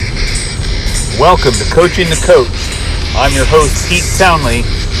Welcome to Coaching the Coach. I'm your host, Pete Townley,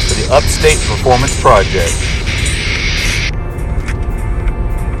 for the Upstate Performance Project.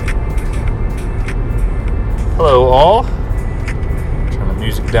 Hello all. Turn the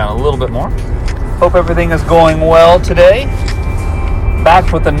music down a little bit more. Hope everything is going well today.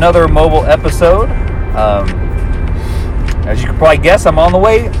 Back with another mobile episode. As you can probably guess, I'm on the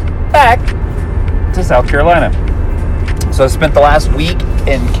way back to South Carolina. So I spent the last week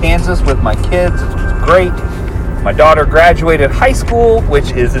in Kansas with my kids. It was great. My daughter graduated high school,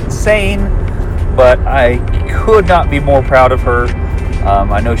 which is insane, but I could not be more proud of her.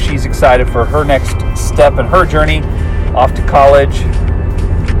 I know she's excited for her next step in her journey off to college.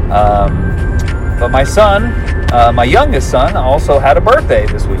 But my son, my youngest son, also had a birthday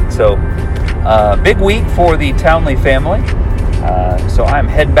this week. So big week for the Townley family. So I'm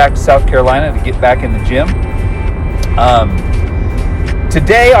heading back to South Carolina to get back in the gym.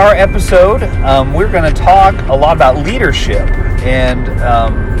 Today, our episode, we're going to talk a lot about leadership, and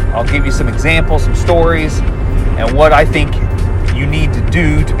I'll give you some examples, some stories, and what I think you need to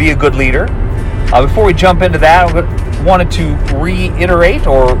do to be a good leader. Before we jump into that, I wanted to reiterate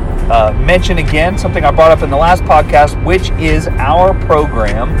or mention again something I brought up in the last podcast, which is our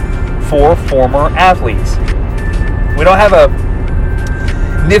program for former athletes. We don't have a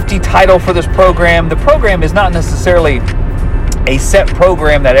nifty title for this program. The program is not necessarily a set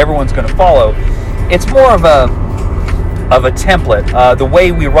program that everyone's going to follow. It's more of a template. The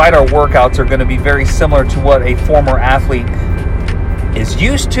way we write our workouts are going to be very similar to what a former athlete is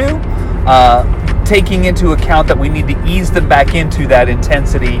used to, taking into account that we need to ease them back into that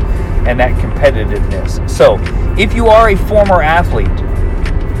intensity and that competitiveness. So if you are a former athlete,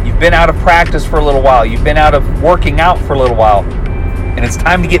 you've been out of practice for a little while, you've been out of working out for a little while, and it's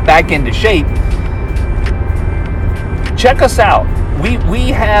time to get back into shape, check us out. We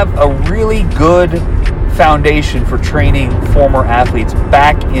have a really good foundation for training former athletes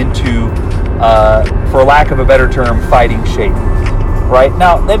back into, for lack of a better term, fighting shape. Right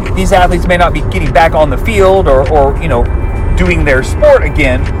now, these athletes may not be getting back on the field or doing their sport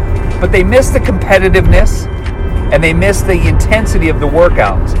again, but they miss the competitiveness and they miss the intensity of the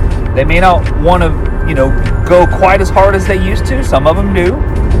workouts. They may not want to go quite as hard as they used to. Some of them do.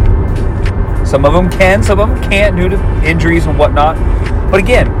 Some of them can, some of them can't due to injuries and whatnot. But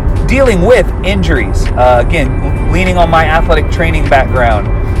again, dealing with injuries, again, leaning on my athletic training background,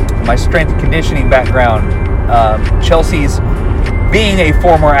 my strength and conditioning background, Chelsea's being a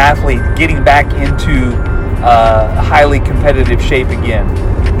former athlete, getting back into highly competitive shape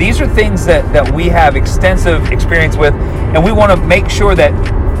again. These are things that we have extensive experience with, and we want to make sure that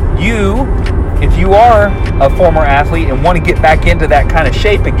you, if you are a former athlete and want to get back into that kind of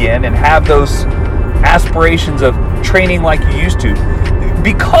shape again and have those aspirations of training like you used to,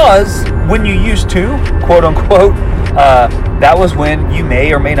 because when you used to, quote unquote, that was when you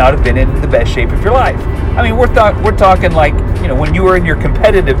may or may not have been in the best shape of your life. I mean, we're talking like, when you were in your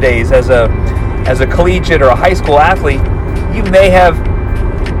competitive days as a collegiate or a high school athlete,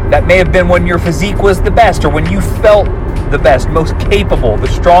 that may have been when your physique was the best, or when you felt the best, most capable, the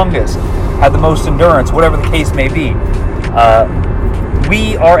strongest, had the most endurance, whatever the case may be.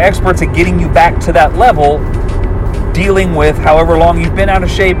 We are experts at getting you back to that level, dealing with however long you've been out of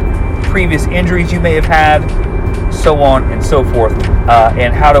shape, previous injuries you may have had, so on and so forth,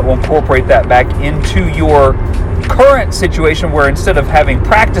 and how to incorporate that back into your current situation where instead of having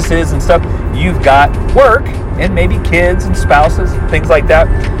practices and stuff, you've got work and maybe kids and spouses, things like that.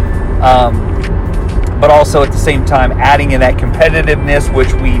 But also at the same time adding in that competitiveness,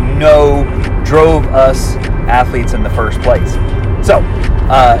 which we know drove us athletes in the first place. So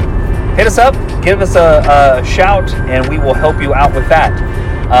hit us up, give us a shout, and we will help you out with that.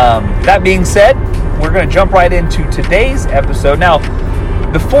 That being said, we're going to jump right into today's episode. Now,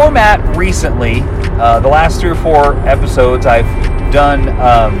 the format recently, the last 3 or 4 episodes I've done,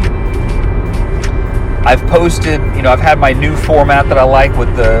 I've posted, I've had my new format that I like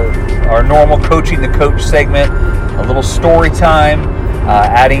with our normal Coaching the Coach segment, a little story time,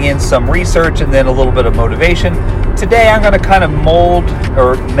 adding in some research and then a little bit of motivation. Today I'm going to kind of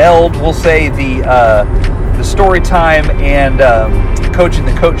meld, we'll say, the story time and Coaching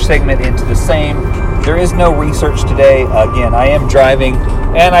the Coach segment into the same. There is no research today. Again, I am driving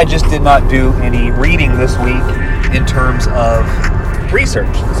and I just did not do any reading this week in terms of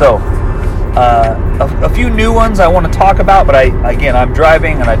research. So a few new ones I want to talk about, but I'm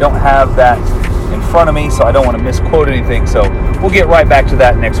driving and I don't have that in front of me, so I don't want to misquote anything. So we'll get right back to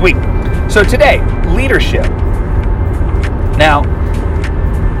that next week. So today, leadership. Now,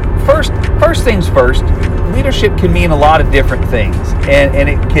 first things first, leadership can mean a lot of different things, and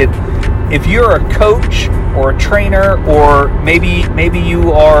it could if you're a coach or a trainer, or maybe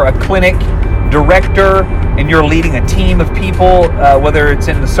you are a clinic director and you're leading a team of people, whether it's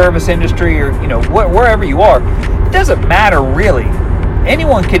in the service industry or wherever you are, it doesn't matter really.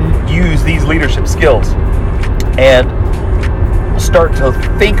 Anyone can use these leadership skills and start to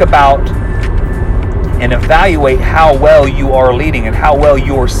think about and evaluate how well you are leading and how well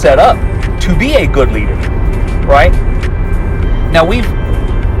you are set up to be a good leader, right? Now, we've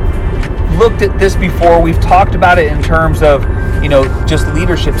looked at this before. We've talked about it in terms of, just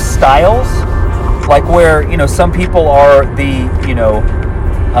leadership styles, like where, some people are the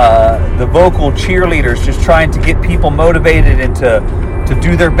vocal cheerleaders, just trying to get people motivated and to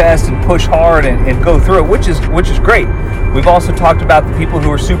do their best and push hard and go through it, which is great. We've also talked about the people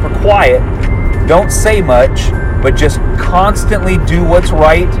who are super quiet, don't say much, but just constantly do what's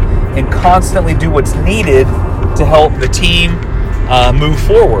right and constantly do what's needed to help the team move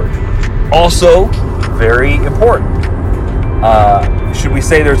forward. Also, very important. Should we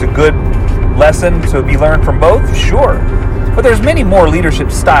say there's a good lesson to be learned from both? Sure. But there's many more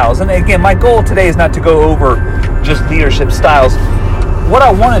leadership styles. And again, my goal today is not to go over just leadership styles. What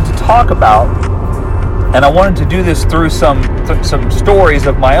I wanted to talk about, and I wanted to do this through some stories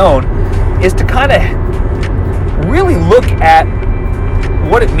of my own, is to kind of really look at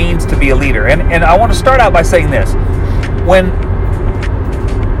what it means to be a leader. And I want to start out by saying this. When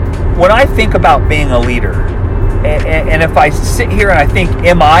I think about being a leader, and if I sit here and I think,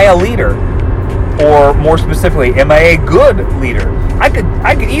 am I a leader? Or more specifically, am I a good leader? I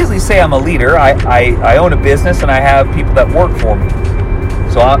could easily say I'm a leader. I own a business and I have people that work for me.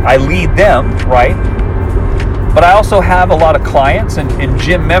 So I lead them, right? But I also have a lot of clients and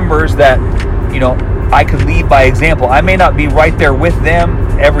gym members that, I could lead by example. I may not be right there with them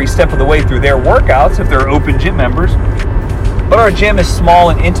every step of the way through their workouts if they're open gym members, but our gym is small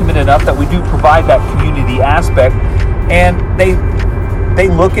and intimate enough that we do provide that community aspect. And they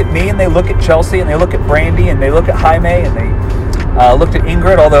look at me and they look at Chelsea and they look at Brandy and they look at Jaime and they looked at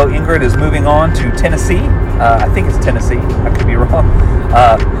Ingrid, although Ingrid is moving on to Tennessee. I think it's Tennessee. I could be wrong.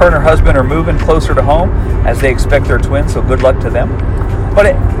 Her and her husband are moving closer to home as they expect their twins, so good luck to them. But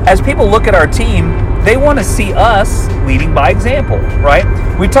as people look at our team, they want to see us leading by example, right?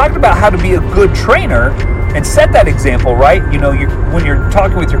 We talked about how to be a good trainer and set that example, right? When you're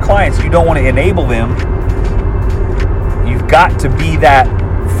talking with your clients, you don't want to enable them. You've got to be that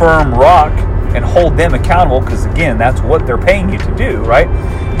firm rock and hold them accountable, because again, that's what they're paying you to do, right?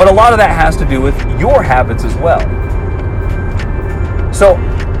 But a lot of that has to do with your habits as well. So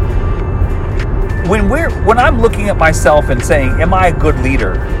when I'm looking at myself and saying, am I a good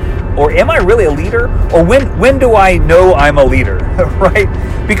leader? Or am I really a leader? Or when do I know I'm a leader, right?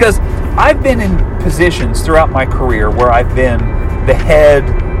 Because I've been in positions throughout my career where I've been the head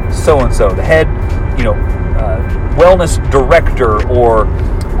so-and-so, the head, wellness director, or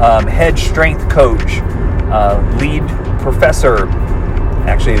head strength coach, lead professor.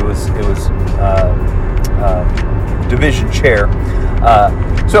 Actually, it was division chair.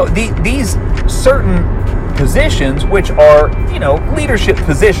 So these certain positions, which are leadership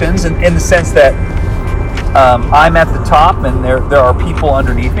positions in the sense that I'm at the top and there are people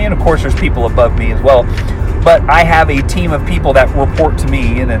underneath me, and of course there's people above me as well. But I have a team of people that report to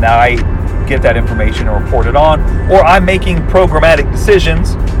me, and then I get that information and report it on, or I'm making programmatic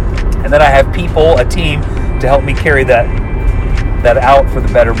decisions, and then I have people, a team, to help me carry that out for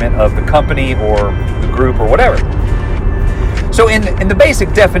the betterment of the company or the group or whatever. So in the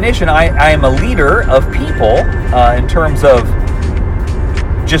basic definition, I am a leader of people in terms of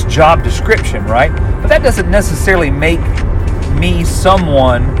just job description, right? But that doesn't necessarily make me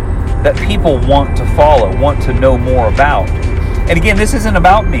someone that people want to follow, want to know more about. And again, this isn't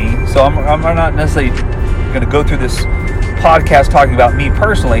about me, so I'm not necessarily going to go through this podcast talking about me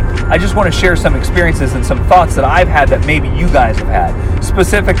personally. I just want to share some experiences and some thoughts that I've had that maybe you guys have had.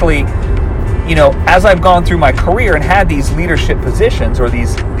 Specifically, as I've gone through my career and had these leadership positions, or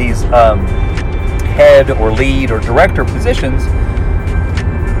these head or lead or director positions,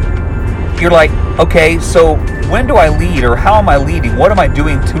 you're like, okay, so when do I lead, or how am I leading? What am I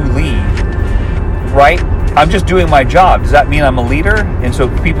doing to lead, right? I'm just doing my job. Does that mean I'm a leader? And so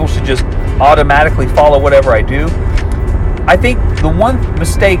people should just automatically follow whatever I do? I think the one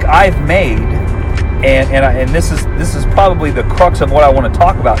mistake I've made, and this is probably the crux of what I want to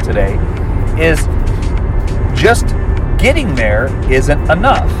talk about today, is just getting there isn't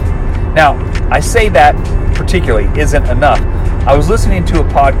enough. Now, I say that particularly isn't enough. I was listening to a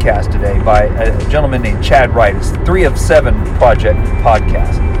podcast today by a gentleman named Chad Wright. It's the 3 of 7 Project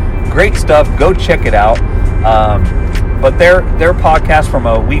podcast. Great stuff. Go check it out. but their podcast from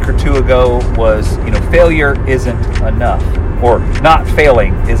a week or two ago was, failure isn't enough, or not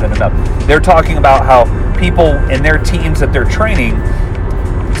failing isn't enough. They're talking about how people in their teams that they're training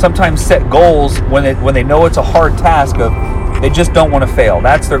sometimes set goals when they know it's a hard task of they just don't want to fail.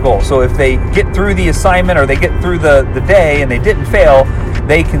 That's their goal. So if they get through the assignment or they get through the day and they didn't fail,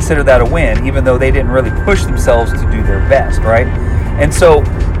 they consider that a win, even though they didn't really push themselves to do their best, right? And so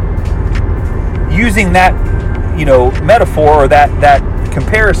using that, metaphor or that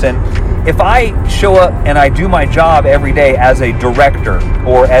comparison, if I show up and I do my job every day as a director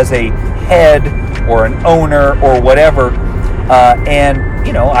or as a head or an owner or whatever, and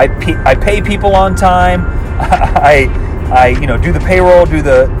I pay people on time, I do the payroll, do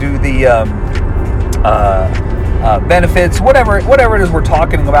the benefits, whatever it is we're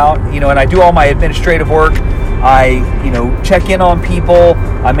talking about, and I do all my administrative work. I check in on people.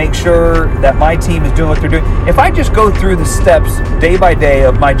 I make sure that my team is doing what they're doing. If I just go through the steps day by day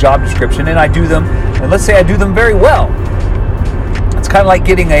of my job description and I do them, and let's say I do them very well, it's kind of like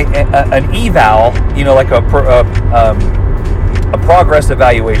getting an eval, like a progress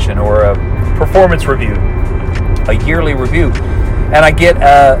evaluation or a performance review, a yearly review, and I get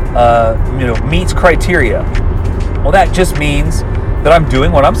meets criteria. Well, that just means that I'm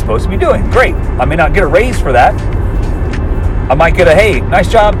doing what I'm supposed to be doing. Great. I may not get a raise for that. I might get a, hey, nice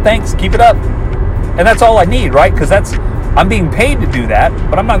job, thanks, keep it up. And that's all I need, right? Because I'm being paid to do that,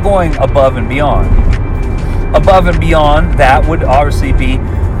 but I'm not going above and beyond. Above and beyond that would obviously be,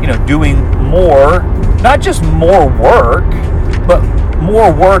 doing more, not just more work, but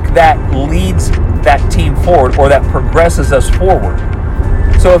more work that leads that team forward or that progresses us forward.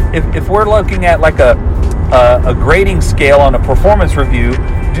 So if we're looking at like a grading scale on a performance review,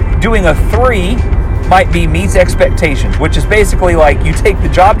 doing a 3 might be meets expectations, which is basically like you take the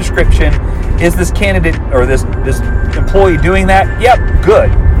job description, is this candidate or this employee doing that? Yep,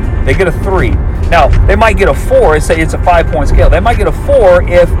 good. They get a 3. Now, they might get a 4, say it's a 5-point scale. They might get a 4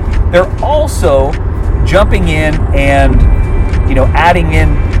 if they're also jumping in and, adding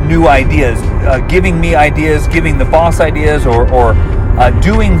in new ideas, giving me ideas, giving the boss ideas, or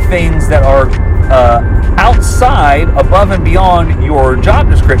doing things that are outside, above and beyond your job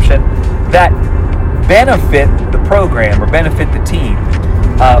description that benefit the program or benefit the team.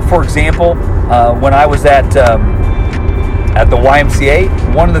 For example, when I was at the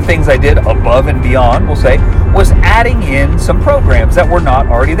YMCA, one of the things I did above and beyond, we'll say, was adding in some programs that were not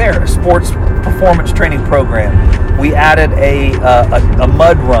already there. A sports performance training program. We added a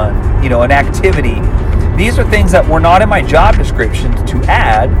mud run, an activity. These are things that were not in my job description to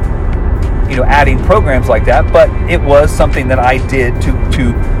add, adding programs like that, but it was something that I did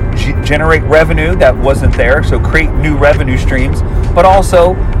to generate revenue that wasn't there, so create new revenue streams, but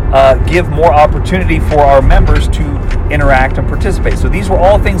also give more opportunity for our members to interact and participate. So these were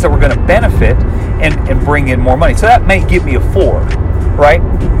all things that were going to benefit and bring in more money. So that may give me a 4, right?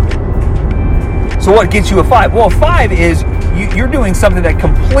 So what gets you a 5? Well, a 5 is you're doing something that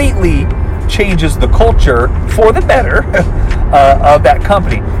completely changes the culture for the better of that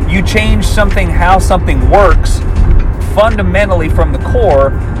company. You change something, how something works fundamentally from the core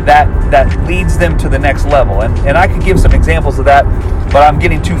that leads them to the next level. And I could give some examples of that, but I'm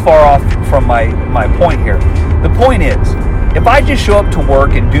getting too far off from my point here. The point is, if I just show up to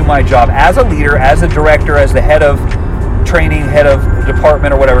work and do my job as a leader, as a director, as the head of training, head of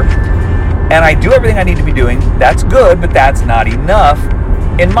department or whatever, and I do everything I need to be doing, that's good, but that's not enough,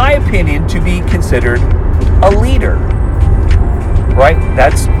 in my opinion, to be considered a leader, right?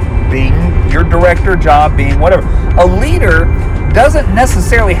 That's being your director job, being whatever. A leader doesn't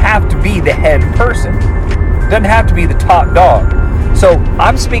necessarily have to be the head person. Doesn't have to be the top dog. So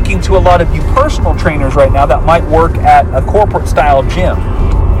I'm speaking to a lot of you personal trainers right now that might work at a corporate style gym.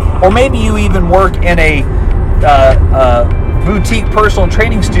 Or maybe you even work in a boutique personal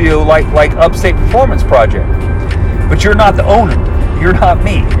training studio like Upstate Performance Project. But you're not the owner. You're not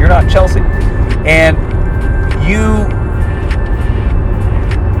me. You're not Chelsea. And you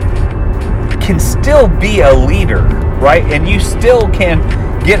can still be a leader, right? And you still can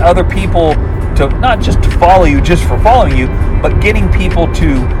get other people to not just to follow you just for following you, but getting people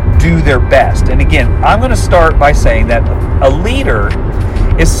to do their best. And again, I'm going to start by saying that a leader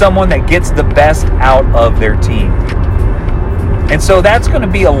is someone that gets the best out of their team. And so that's going to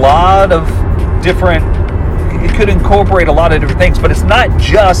be a lot of different, it could incorporate a lot of different things, but it's not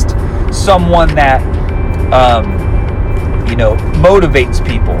just someone that, motivates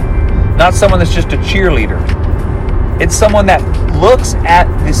people. Not someone that's just a cheerleader. It's someone that looks at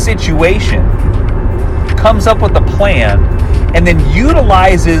the situation, comes up with a plan, and then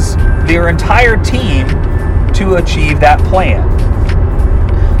utilizes their entire team to achieve that plan.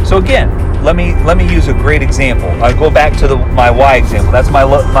 So again, let me use a great example. I'll go back to my why example. That's my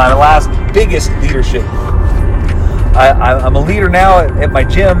last biggest leadership. I'm a leader now at my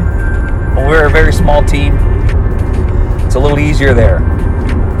gym. We're a very small team. It's a little easier there.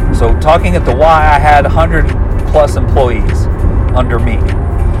 So talking at the Y, I had 100 plus employees under me.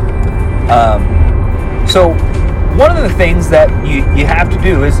 So one of the things that you have to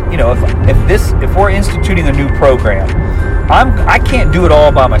do is, if we're instituting a new program, I can't do it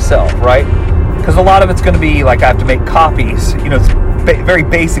all by myself, right? Because a lot of it's going to be like I have to make copies, it's very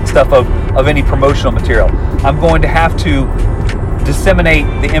basic stuff of any promotional material. I'm going to have to disseminate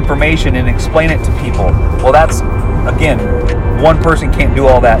the information and explain it to people. Well, that's, again, one person can't do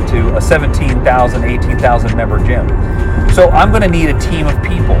all that to a 17,000, 18,000 member gym. So I'm going to need a team of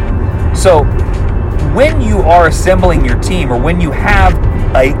people. So when you are assembling your team, or when you have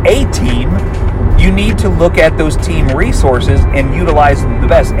a team, you need to look at those team resources and utilize them the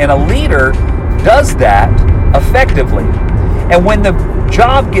best. And a leader does that effectively. And when the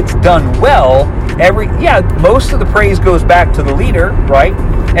job gets done well, most of the praise goes back to the leader, right?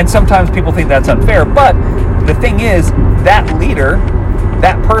 And sometimes people think that's unfair. But the thing is, that leader,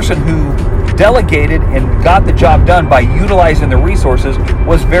 that person who delegated and got the job done by utilizing the resources,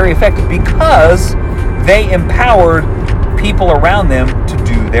 was very effective because they empowered people around them to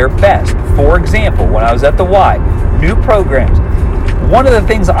do their best. For example, when I was at the Y, new programs, one of the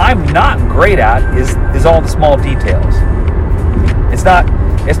things I'm not great at is all the small details. It's not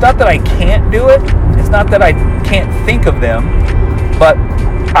that I can't do it. It's not that I can't think of them, but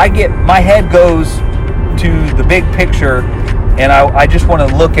my head goes to the big picture, and I just want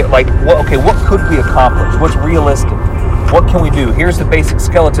to look at what could we accomplish? What's realistic? What can we do? Here's the basic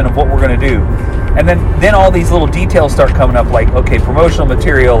skeleton of what we're going to do. And then all these little details start coming up, like, okay, promotional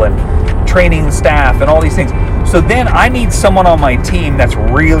material and training staff and all these things. So then I need someone on my team that's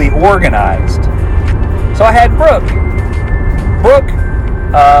really organized. So I had Brooke. Brooke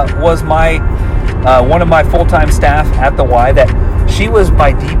was my one of my full-time staff at the Y. That she was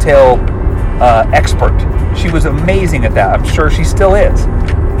my detail expert. She was amazing at that. I'm sure she still is.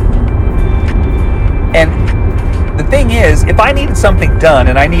 And the thing is, if I needed something done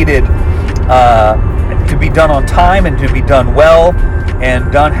and I needed to be done on time and to be done well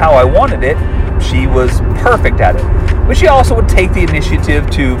and done how I wanted it, she was perfect at it. But she also would take the initiative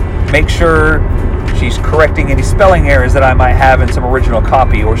to make sure she's correcting any spelling errors that I might have in some original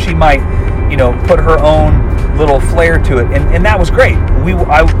copy, or she might, put her own little flair to it, and that was great.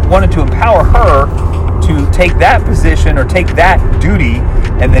 I wanted to empower her to take that position or take that duty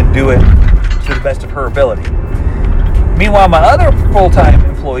and then do it to the best of her ability. Meanwhile, my other full-time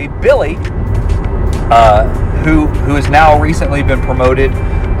employee, Billy, who has now recently been promoted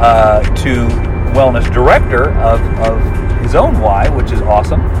to wellness director of his own Y, which is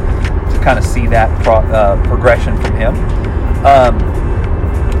awesome to kind of see that progression from him.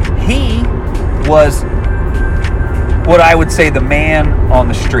 He was what I would say the man on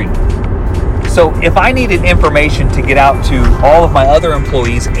the street. So if I needed information to get out to all of my other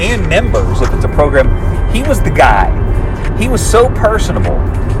employees and members, if it's a program, he was the guy. He was so personable.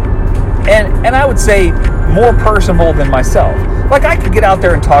 And I would say more personable than myself. Like, I could get out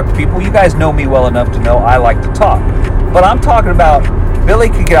there and talk to people. You guys know me well enough to know I like to talk. But I'm talking about Billy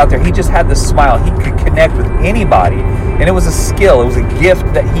could get out there. He just had this smile. He could connect with anybody. And it was a skill. It was a gift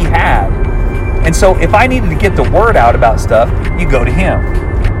that he had. And so if I needed to get the word out about stuff, you go to him.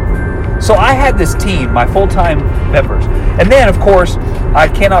 So I had this team, my full-time members. And then, of course, I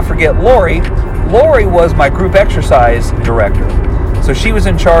cannot forget Lori. Lori was my group exercise director. So she was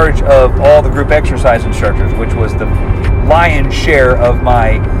in charge of all the group exercise instructors, which was the lion's share of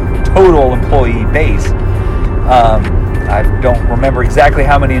my total employee base. I don't remember exactly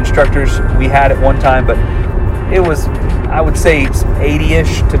how many instructors we had at one time, but it was, I would say,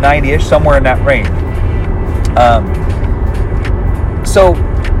 80-ish to 90-ish, somewhere in that range. So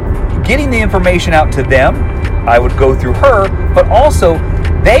getting the information out to them, I would go through her, but also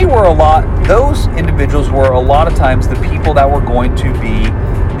those individuals were a lot of times the people that were going to be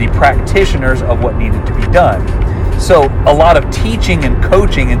the practitioners of what needed to be done. So a lot of teaching and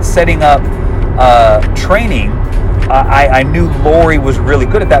coaching and setting up training, I knew Lori was really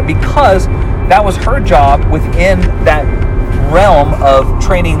good at that because that was her job within that realm of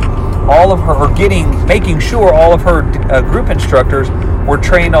training all of her, or making sure all of her group instructors were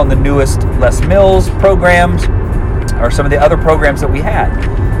trained on the newest Les Mills programs or some of the other programs that we had.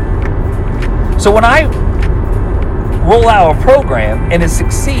 So when I roll out a program and it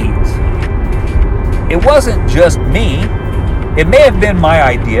succeeds, it wasn't just me. It may have been my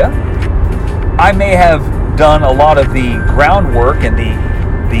idea. I may have done a lot of the groundwork and the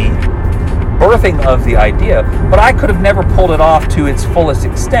birthing of the idea, but I could have never pulled it off to its fullest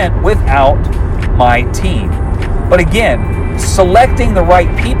extent without my team. But again, selecting the right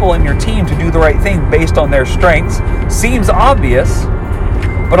people in your team to do the right thing based on their strengths seems obvious,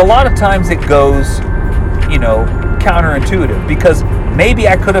 but a lot of times it goes, counterintuitive, because maybe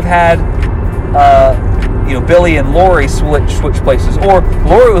I could have had, Billy and Lori switch places, or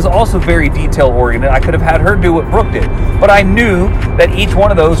Lori was also very detail oriented. I could have had her do what Brooke did, but I knew that each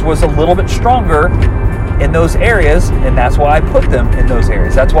one of those was a little bit stronger in those areas, and that's why I put them in those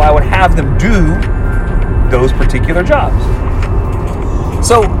areas. That's why I would have them do those particular jobs.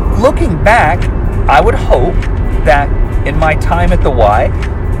 So looking back, I would hope that in my time at the Y,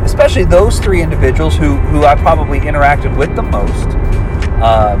 especially those three individuals who I probably interacted with the most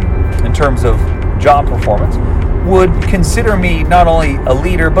in terms of job performance, would consider me not only a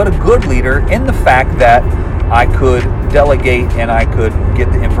leader, but a good leader in the fact that I could delegate and I could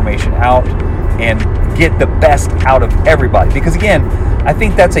get the information out and get the best out of everybody. Because again, I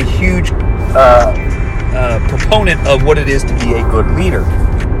think that's a huge proponent of what it is to be a good leader.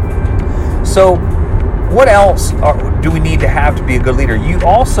 So what else do we need to have to be a good leader? You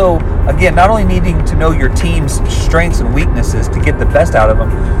also, again, not only needing to know your team's strengths and weaknesses to get the best out of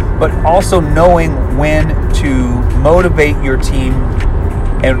them, but also knowing when to motivate your team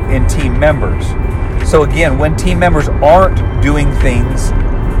and team members. So again, when team members aren't doing things,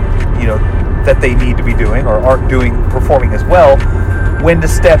 that they need to be doing or aren't performing as well, when to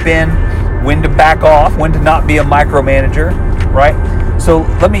step in, when to back off, when to not be a micromanager, right? So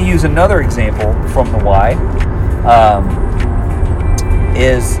let me use another example from the Y.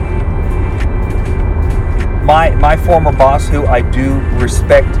 Is my former boss, who I do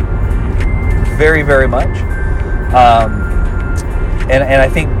respect very, very much, and I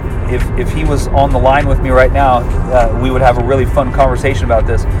think if he was on the line with me right now, we would have a really fun conversation about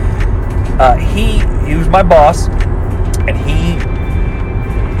this. He was my boss, and he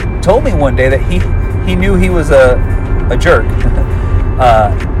told me one day that he knew he was a jerk.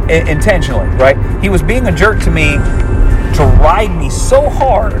 Intentionally, right? He was being a jerk to me to ride me so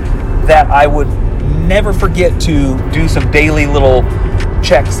hard that I would never forget to do some daily little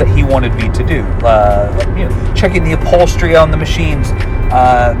checks that he wanted me to do. Checking the upholstery on the machines,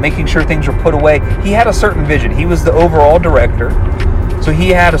 making sure things were put away. He had a certain vision. He was the overall director, so he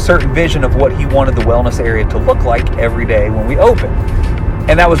had a certain vision of what he wanted the wellness area to look like every day when we opened.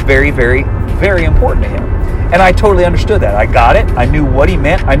 And that was very, very, very important to him. And I totally understood that. I got it. I knew what he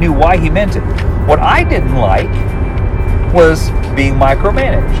meant. I knew why he meant it. What I didn't like was being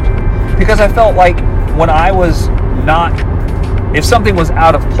micromanaged, because I felt like when I was not, if something was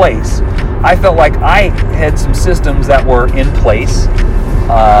out of place, I felt like I had some systems that were in place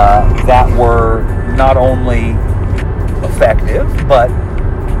that were not only effective, but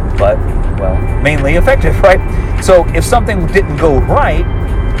mainly effective, right? So if something didn't go right,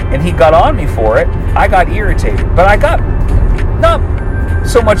 and he got on me for it, I got irritated. But I got, not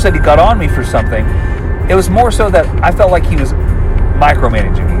so much that he got on me for something, it was more so that I felt like he was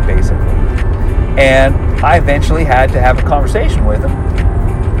micromanaging me, basically. And I eventually had to have a conversation with him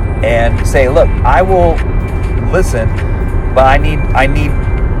and say, look, I will listen, but I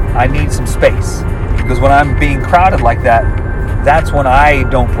need some space. Because when I'm being crowded like that, that's when I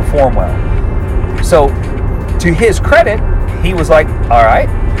don't perform well. So to his credit, he was like, all right.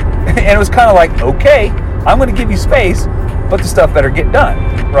 And it was kind of like, okay, I'm going to give you space, but the stuff better get done,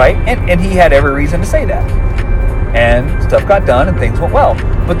 right? And he had every reason to say that. And stuff got done and things went well.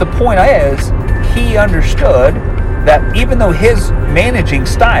 But the point is, he understood that even though his managing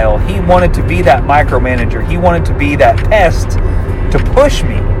style, he wanted to be that micromanager. He wanted to be that pest to push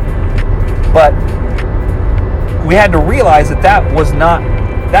me. But we had to realize that was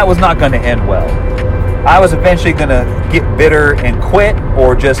not going to end well. I was eventually going to get bitter and quit,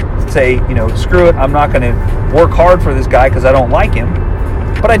 or just say, screw it, I'm not going to work hard for this guy because I don't like him.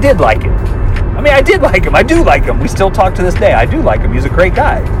 But I did like him. I did like him. I do like him. We still talk to this day. I do like him. He's a great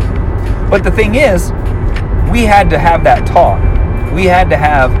guy. But the thing is, we had to have that talk. We had to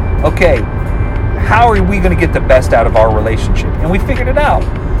have, okay, how are we going to get the best out of our relationship? And we figured it out.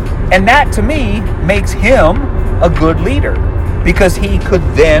 And that, to me, makes him a good leader, because he could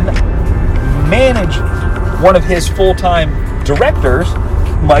then manage one of his full-time directors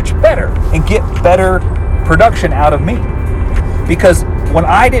much better and get better production out of me. Because when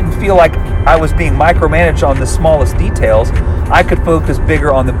I didn't feel like I was being micromanaged on the smallest details, I could focus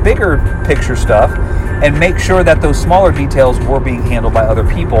bigger on the bigger picture stuff and make sure that those smaller details were being handled by other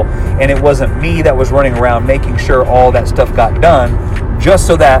people, and it wasn't me that was running around making sure all that stuff got done, just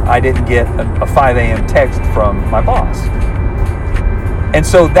so that I didn't get a 5 a.m. text from my boss. And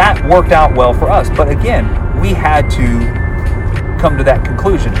so that worked out well for us. But again, we had to come to that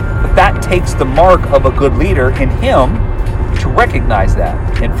conclusion. But that takes the mark of a good leader in him to recognize that.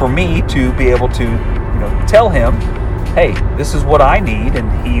 And for me to be able to, tell him, hey, this is what I need.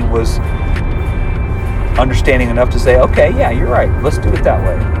 And he was understanding enough to say, okay, yeah, you're right. Let's do it that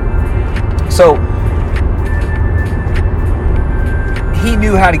way. So he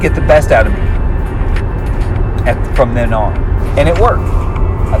knew how to get the best out of me from then on. And it worked.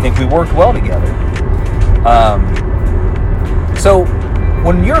 I think we worked well together. So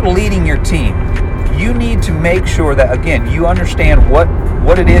when you're leading your team, you need to make sure that, again, you understand what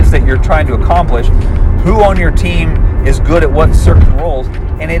it is that you're trying to accomplish, who on your team is good at what certain roles,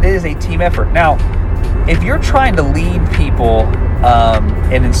 and it is a team effort. Now, if you're trying to lead people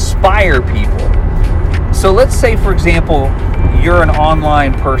and inspire people, so let's say, for example, you're an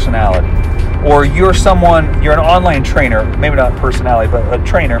online personality, or you're an online trainer, maybe not personality, but a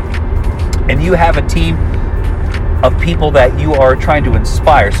trainer, and you have a team of people that you are trying to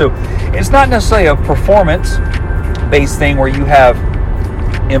inspire. So it's not necessarily a performance-based thing where you have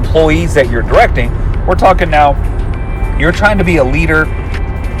employees that you're directing. We're talking now, you're trying to be a leader,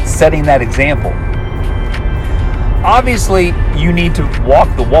 setting that example. Obviously, you need to walk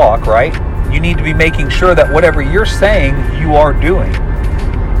the walk, right? You need to be making sure that whatever you're saying, you are doing.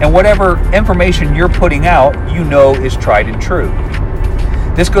 And whatever information you're putting out, is tried and true.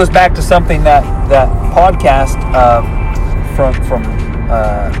 This goes back to something that podcast from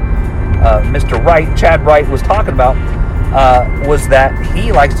Mr. Wright, Chad Wright, was talking about, was that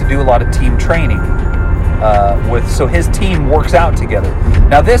he likes to do a lot of team training so his team works out together.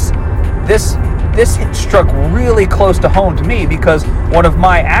 Now this struck really close to home to me because one of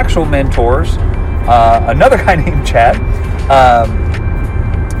my actual mentors, another guy named Chad,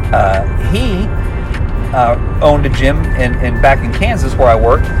 he owned a gym in back in Kansas where I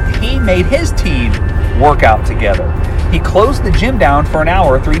worked. He made his team work out together. He closed the gym down for an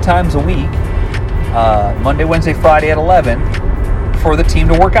hour 3 times a week, Monday, Wednesday, Friday at 11, for the team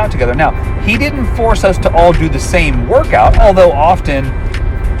to work out together. Now, he didn't force us to all do the same workout, although often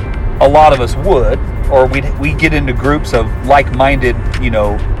a lot of us would, or we'd get into groups of like-minded,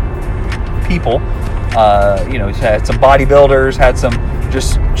 people. Had some bodybuilders, had some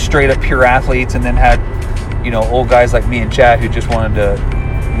just straight up pure athletes, and then had, old guys like me and Chad who just wanted to,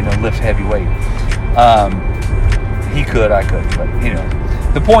 lift heavy weight. He could, I couldn't, but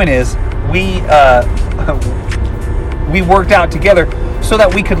the point is, we worked out together so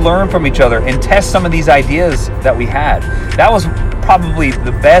that we could learn from each other and test some of these ideas that we had. That was probably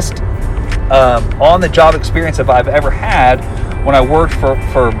the best on-the-job experience that I've ever had when I worked for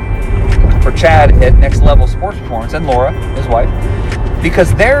Chad at Next Level Sports Performance, and Laura, his wife,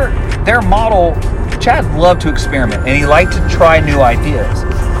 because their model, Chad loved to experiment and he liked to try new ideas.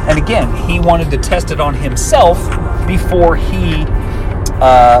 And again, he wanted to test it on himself before he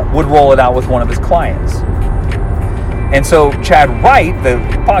would roll it out with one of his clients. And so Chad Wright, the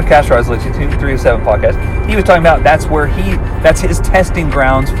podcaster I was listening to, 307 podcast, he was talking about that's his testing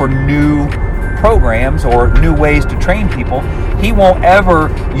grounds for new programs or new ways to train people. He won't ever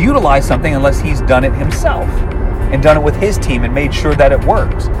utilize something unless he's done it himself and done it with his team and made sure that it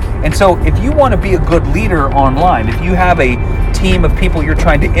works. And so if you want to be a good leader online, if you have a team of people you're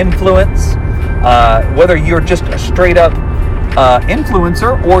trying to influence, whether you're just a straight up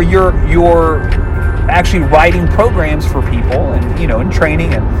influencer or you're actually writing programs for people and and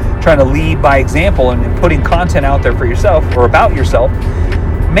training and trying to lead by example and putting content out there for yourself or about yourself,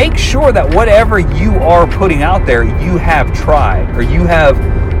 make sure that whatever you are putting out there you have tried or you have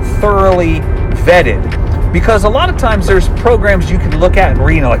thoroughly vetted. Because a lot of times there's programs you can look at and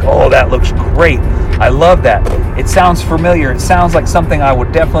read and like, oh, that looks great. I love that. It sounds familiar. It sounds like something I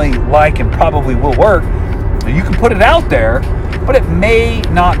would definitely like and probably will work. You can put it out there, but it may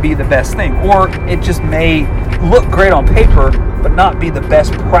not be the best thing. Or it just may look great on paper, but not be the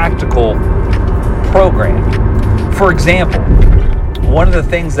best practical program. For example, one of the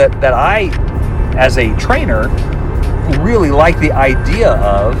things that I, as a trainer, really like the idea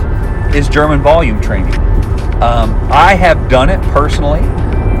of is German volume training. I have done it personally.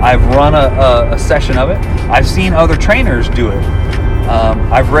 I've run a session of it. I've seen other trainers do it.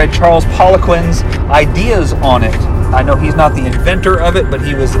 I've read Charles Poliquin's ideas on it. I know he's not the inventor of it, but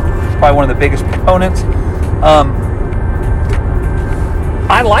he was probably one of the biggest proponents.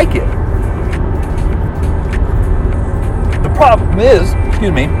 I like it. The problem is,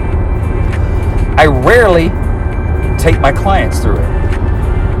 I rarely take my clients through it.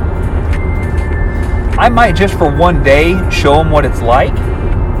 I might just for one day show them what it's like,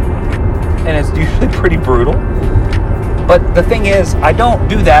 and it's usually pretty brutal. But the thing is, I don't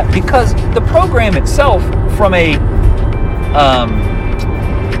do that because the program itself, from a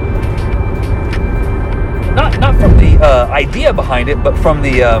not from the idea behind it, but from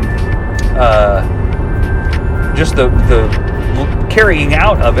the just the carrying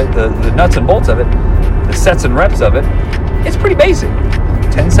out of it, the nuts and bolts of it, the sets and reps of it, it's pretty basic.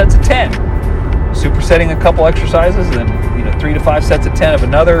 10 sets of 10, supersetting a couple exercises, and then 3 to 5 sets of 10 of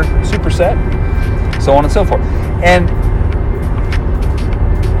another superset, so on and so forth. And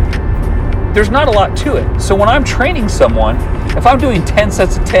there's not a lot to it. So when I'm training someone, if I'm doing 10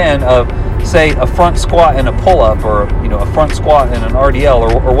 sets of 10 of, say, a front squat and a pull-up, or a front squat and an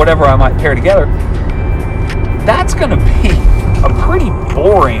RDL, or whatever I might pair together, that's going to be a pretty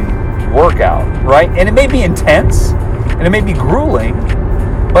boring workout, right? And it may be intense, and it may be grueling,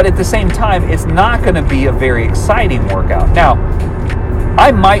 but at the same time, it's not going to be a very exciting workout. Now,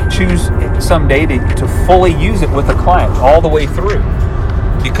 I might choose someday to fully use it with a client all the way through,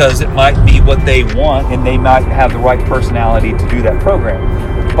 because it might be what they want, and they might have the right personality to do that program.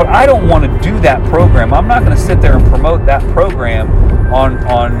 But I don't want to do that program. I'm not going to sit there and promote that program on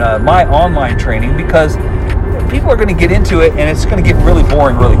my online training, because people are going to get into it and it's going to get really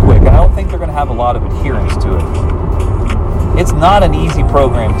boring really quick. I don't think they're going to have a lot of adherence to it. It's not an easy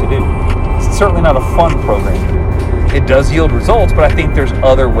program to do. It's certainly not a fun program to do. It does yield results, but I think there's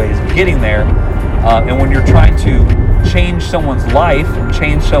other ways of getting there. And when you're trying to change someone's life and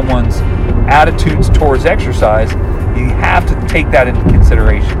change someone's attitudes towards exercise, you have to take that into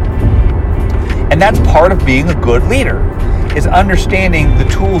consideration. And that's part of being a good leader, is understanding the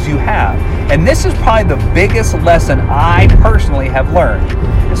tools you have. And this is probably the biggest lesson I personally have learned.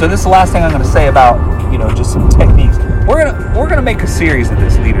 And so this is the last thing I'm going to say about, just some techniques. We're gonna make a series of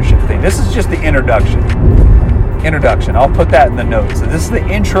this leadership thing. This is just the introduction. I'll put that in the notes. So this is the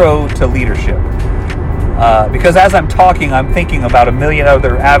intro to leadership. Because as I'm talking, I'm thinking about a million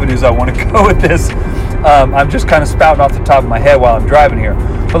other avenues I want to go with this. I'm just kind of spouting off the top of my head while I'm driving here.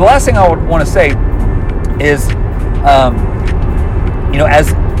 But the last thing I would want to say is,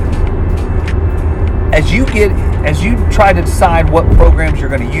 as you try to decide what programs you're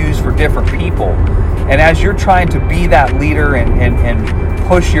going to use for different people, and as you're trying to be that leader and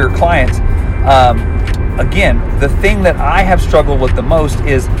push your clients, again, the thing that I have struggled with the most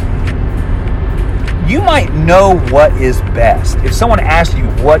is, you might know what is best. If someone asks you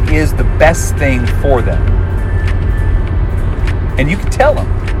what is the best thing for them, and you can tell them,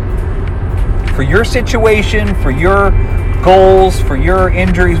 for your situation, for your goals, for your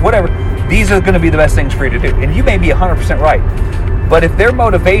injuries, whatever, these are going to be the best things for you to do. And you may be 100% right. But if their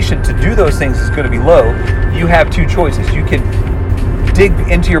motivation to do those things is going to be low, you have two choices. You can dig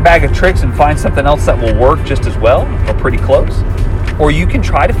into your bag of tricks and find something else that will work just as well, or pretty close. Or you can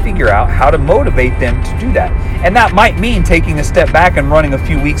try to figure out how to motivate them to do that. And that might mean taking a step back and running a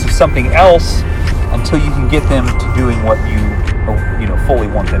few weeks of something else until you can get them to doing what you fully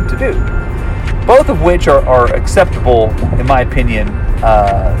want them to do. Both of which are acceptable, in my opinion,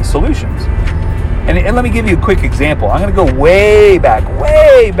 solutions. And let me give you a quick example. I'm going to go way back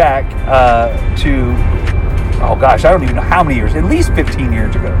to, oh gosh, I don't even know how many years, at least 15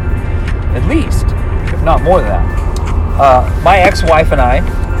 years ago. At least, if not more than that. My ex-wife and I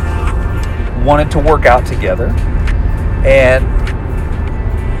wanted to work out together, and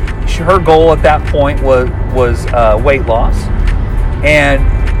her goal at that point was weight loss. And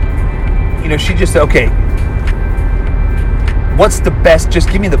she just said, okay, what's the best? Just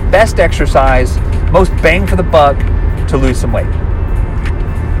give me the best exercise, most bang for the buck to lose some weight.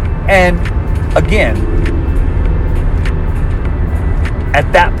 And again, at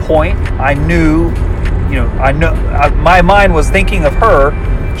that point, I knew. My mind was thinking of her.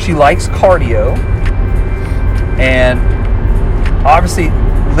 She likes cardio, and obviously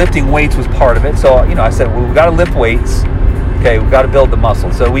lifting weights was part of it. So, I said, well, we've got to lift weights. Okay, we've got to build the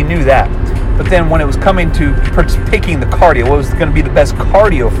muscle. So we knew that. But then when it was coming to picking the cardio, what was going to be the best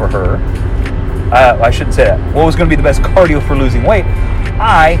cardio for her? I shouldn't say that. What was going to be the best cardio for losing weight?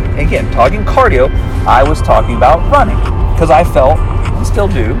 Again, talking cardio, I was talking about running. Because I felt, and still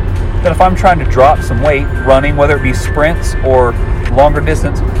do, that if I'm trying to drop some weight running, whether it be sprints or longer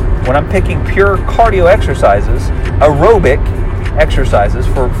distance, when I'm picking pure cardio exercises, aerobic exercises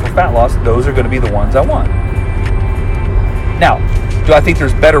for fat loss, those are going to be the ones I want. Now, do I think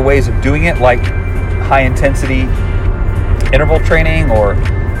there's better ways of doing it, like high intensity interval training, or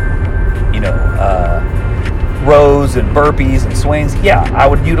rows and burpees and swings? Yeah, I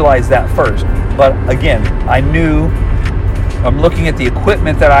would utilize that first. But again, I knew I'm looking at the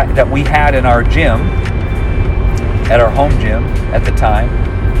equipment that we had in our gym, at our home gym at the time,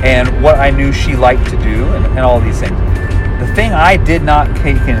 and what I knew she liked to do, and all these things. The thing I did not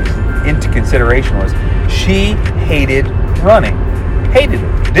take into consideration was she hated running. Hated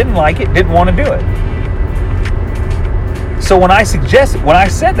it. Didn't like it. Didn't want to do it. So when I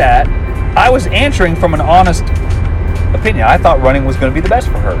said that, I was answering from an honest opinion. I thought running was going to be the best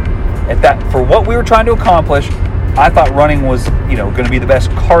for her. For what we were trying to accomplish, I thought running was, going to be the best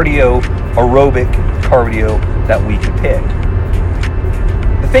aerobic cardio that we could pick.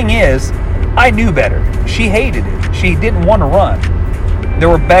 The thing is, I knew better. She hated it. She didn't want to run. There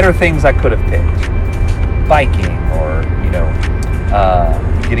were better things I could have picked. Biking, or,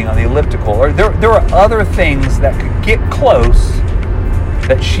 getting on the elliptical. Or there were other things that could get close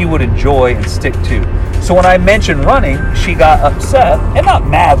that she would enjoy and stick to. So when I mentioned running, she got upset, and not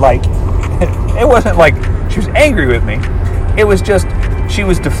mad, like, it wasn't like she was angry with me. It was just, she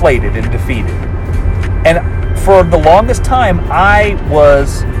was deflated and defeated. And for the longest time, I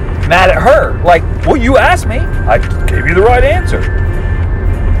was mad at her. Like, well, you asked me. I gave you the right answer.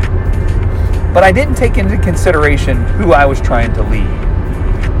 But I didn't take into consideration who I was trying to lead.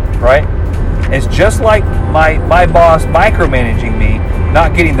 Right? And it's just like my boss micromanaging me,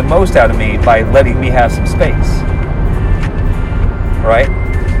 not getting the most out of me by letting me have some space. Right?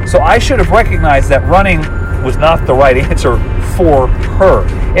 So I should have recognized that running was not the right answer for her.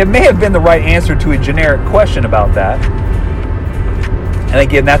 It may have been the right answer to a generic question about that. And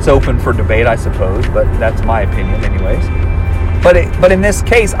again, that's open for debate, I suppose, but that's my opinion anyways. But in this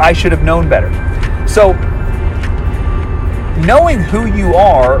case, I should have known better. So knowing who you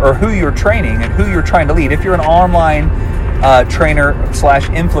are, or who you're training and who you're trying to lead, if you're an online trainer /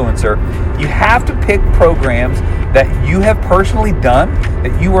 influencer, you have to pick programs that you have personally done,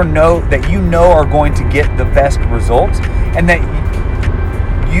 that you know are going to get the best results, and that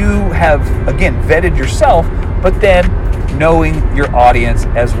you have, again, vetted yourself, but then knowing your audience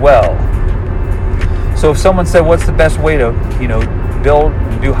as well. So if someone said, what's the best way to, build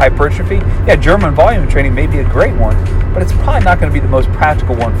and do hypertrophy? Yeah, German volume training may be a great one, but it's probably not going to be the most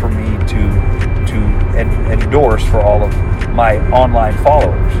practical one for me to endorse for all of my online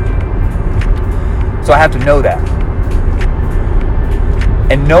followers. So I have to know that.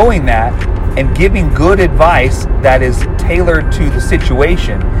 And knowing that, and giving good advice that is tailored to the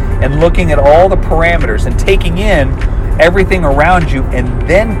situation, and looking at all the parameters and taking in everything around you, and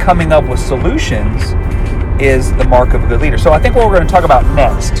then coming up with solutions, is the mark of a good leader. So I think what we're going to talk about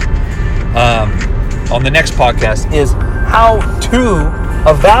next, on the next podcast, is how to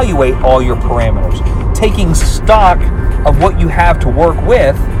evaluate all your parameters, taking stock of what you have to work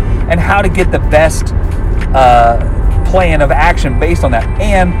with, and how to get the best plan of action based on that,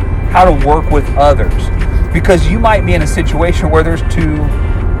 and how to work with others. Because you might be in a situation where there's two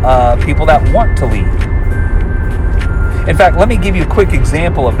people that want to lead. In fact, let me give you a quick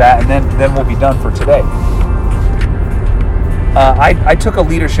example of that, and then we'll be done for today. I took a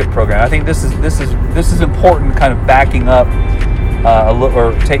leadership program. I think this is important, kind of backing up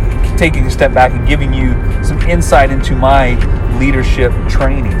taking a step back and giving you some insight into my leadership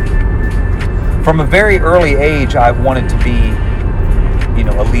training. From a very early age, I've wanted to be,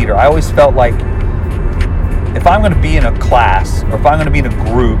 a leader. I always felt like if I'm going to be in a class, or if I'm going to be in a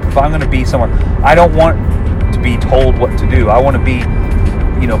group, if I'm going to be somewhere, I don't want to be told what to do. I want to be,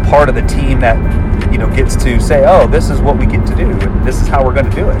 part of the team that, gets to say, oh, this is what we get to do, and this is how we're going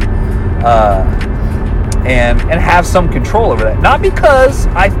to do it. And have some control over that. Not because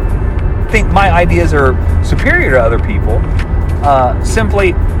I think my ideas are superior to other people.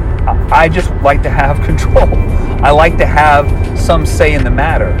 Simply, I just like to have control. I like to have some say in the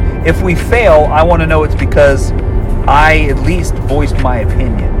matter. If we fail, I want to know it's because I at least voiced my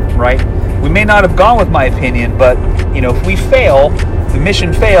opinion, right? We may not have gone with my opinion, but, if we fail, the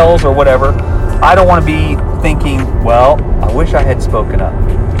mission fails or whatever, I don't want to be thinking, well, I wish I had spoken up,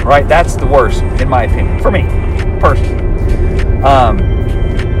 right? That's the worst, in my opinion, for me, personally.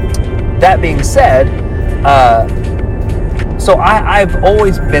 That being said, so I've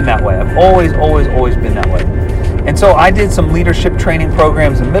always been that way. I've always been that way. And so I did some leadership training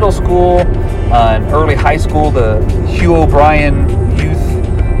programs in middle school, and early high school, the Hugh O'Brien Youth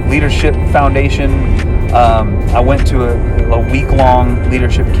Leadership Foundation. I went to a week-long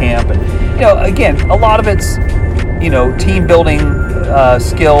leadership camp, and again, a lot of it's team building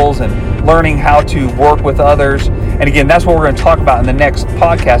skills and learning how to work with others. And again, that's what we're going to talk about in the next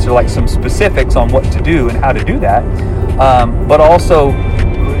podcast. Are like some specifics on what to do and how to do that. But also,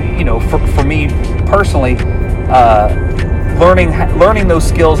 for me personally, learning those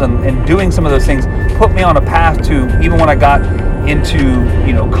skills and doing some of those things put me on a path to, even when I got into,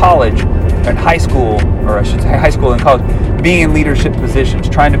 college and high school, or I should say high school and college, being in leadership positions,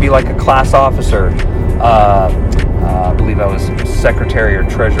 trying to be like a class officer. I believe I was secretary or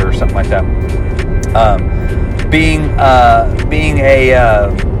treasurer or something like that. Being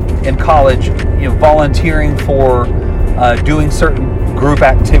in college, volunteering for doing certain group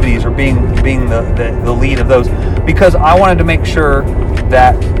activities, or being the lead of those, because I wanted to make sure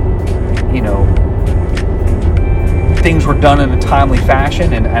that things were done in a timely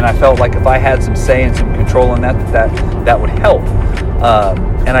fashion, and I felt like if I had some say and some control in that would help.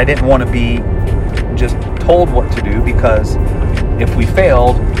 And I didn't want to be just told what to do, because if we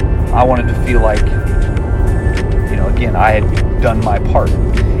failed, I wanted to feel like, again, I had done my part.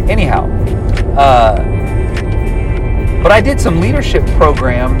 Anyhow, but I did some leadership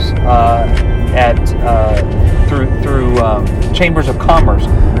programs through Chambers of Commerce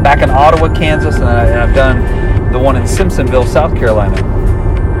back in Ottawa, Kansas, and I've done the one in Simpsonville, South Carolina,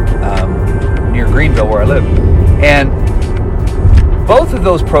 near Greenville, where I live. And both of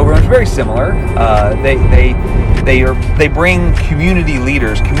those programs are very similar. They bring community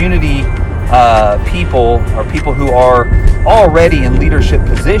leaders, community people, or people who are already in leadership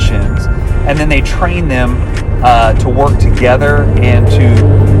positions, and then they train them to work together and to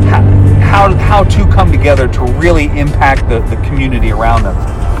how to come together to really impact the community around them.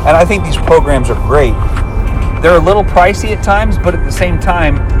 And I think these programs are great. They're a little pricey at times, but at the same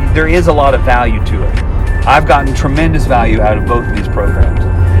time, there is a lot of value to it. I've gotten tremendous value out of both of these programs.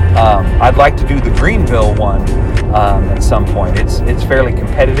 I'd like to do the Greenville one at some point. It's fairly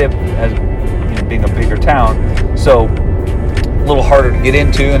competitive, as being a bigger town, so a little harder to get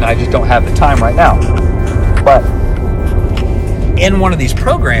into, and I just don't have the time right now. But in one of these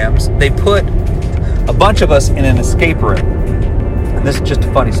programs, they put a bunch of us in an escape room, and this is just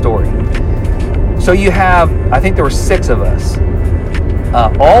a funny story. So you have, I think there were 6 of us.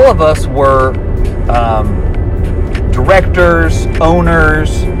 All of us were directors,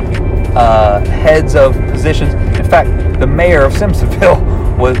 owners, heads of positions. In fact, the mayor of Simpsonville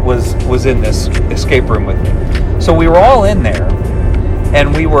was in this escape room with me. So we were all in there,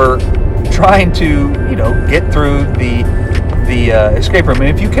 and we were trying to, get through the escape room. And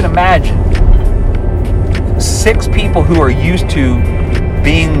if you can imagine, 6 people who are used to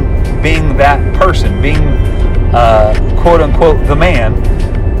being that person, being quote unquote the man,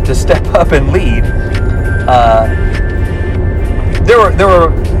 to step up and lead. There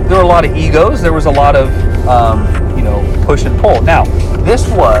were a lot of egos. There was a lot of push and pull. Now, this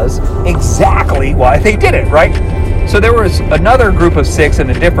was exactly why they did it, right? So there was another group of 6 in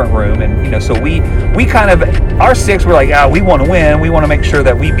a different room, and so we kind of, our 6 were like, we want to win. We want to make sure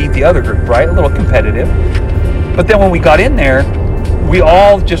that we beat the other group, right? A little competitive. But then when we got in there, we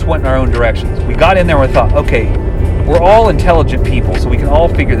all just went in our own directions. We got in there and we thought, okay, we're all intelligent people, so we can all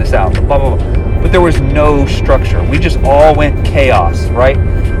figure this out, blah, blah, blah. But there was no structure. We just all went chaos, right?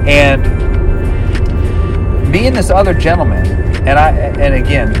 And me and this other gentleman, and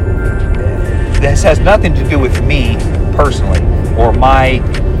again, this has nothing to do with me personally, or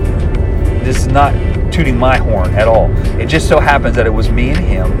this is not tooting my horn at all. It just so happens that it was me and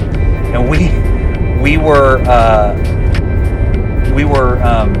him, and we were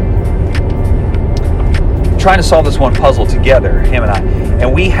trying to solve this one puzzle together, him and I,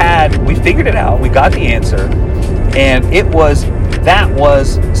 and we figured it out. We got the answer, and that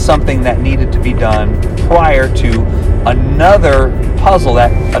was something that needed to be done prior to another puzzle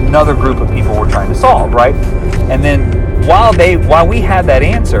that another group of people were trying to solve, right? And then while we had that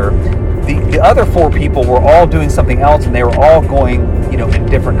answer, the other 4 people were all doing something else, and they were all going, in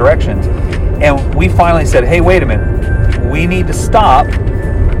different directions. And we finally said, hey, wait a minute, we need to stop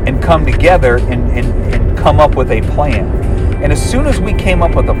and come together and come up with a plan. And as soon as we came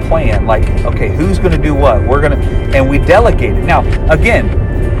up with a plan, like, okay, who's going to do what? And we delegated. Now, again,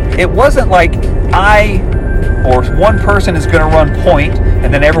 it wasn't like I or one person is going to run point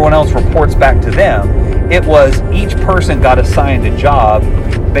and then everyone else reports back to them. It was each person got assigned a job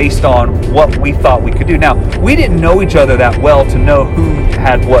based on what we thought we could do. Now, we didn't know each other that well to know who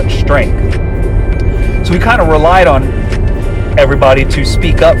had what strength. So we kind of relied on everybody to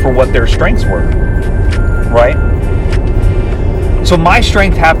speak up for what their strengths were, right? So my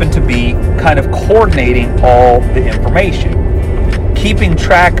strength happened to be kind of coordinating all the information, keeping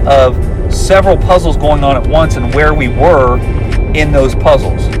track of several puzzles going on at once and where we were in those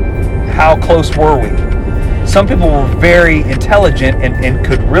puzzles. How close were we? Some people were very intelligent and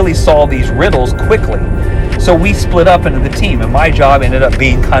could really solve these riddles quickly. So we split up into the team, and my job ended up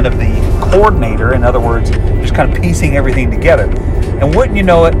being kind of the coordinator. In other words, just kind of piecing everything together. And wouldn't you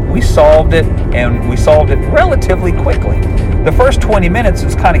know it, we solved it, and we solved it relatively quickly. The first 20 minutes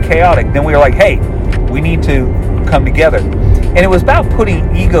was kind of chaotic. Then we were like, hey, we need to come together. And it was about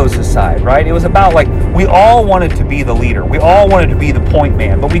putting egos aside, right? It was about, like, we all wanted to be the leader. We all wanted to be the point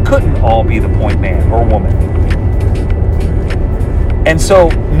man, but we couldn't all be the point man or woman. And so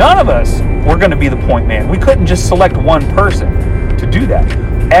none of us were going to be the point man. We couldn't just select one person to do that.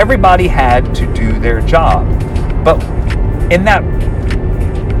 Everybody had to do their job. But in that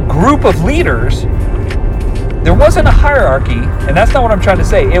group of leaders, there wasn't a hierarchy, and that's not what I'm trying to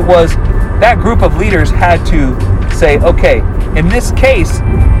say. It was that group of leaders had to say, okay, in this case,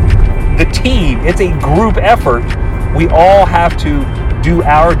 the team, it's a group effort. We all have to do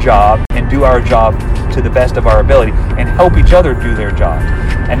our job and do our job to the best of our ability and help each other do their job.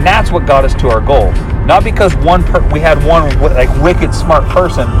 And that's what got us to our goal. Not because we had one like wicked smart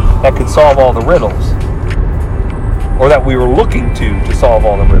person that could solve all the riddles, or that we were looking to solve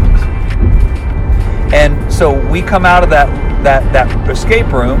all the riddles. And so we come out of that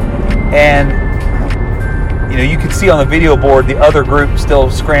escape room, and you can see on the video board the other group still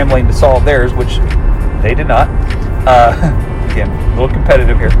scrambling to solve theirs, which they did not. Again, a little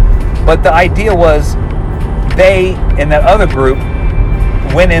competitive here. But the idea was, they, in that other group,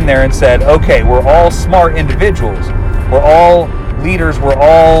 went in there and said, okay, we're all smart individuals. We're all leaders. We're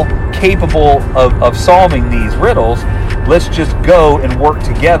all capable of solving these riddles. Let's just go and work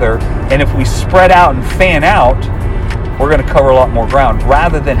together. And if we spread out and fan out, we're going to cover a lot more ground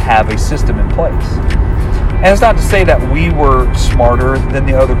rather than have a system in place. And it's not to say that we were smarter than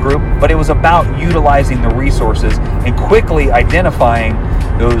the other group, but it was about utilizing the resources and quickly identifying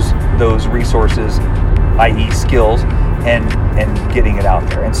those resources, i.e. skills, and getting it out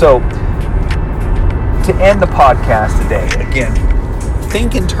there. And so, to end the podcast today, again,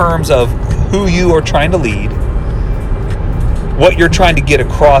 think in terms of who you are trying to lead, what you're trying to get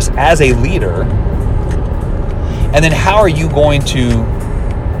across as a leader, and then how are you going to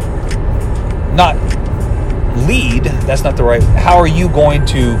not lead, that's not the right, how are you going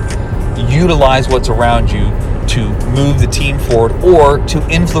to utilize what's around you to move the team forward or to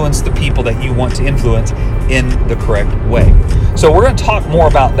influence the people that you want to influence in the correct way. So we're going to talk more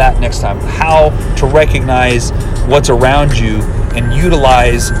about that next time, how to recognize what's around you and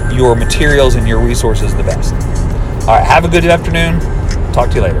utilize your materials and your resources the best. All right, have a good afternoon. Talk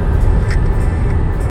to you later.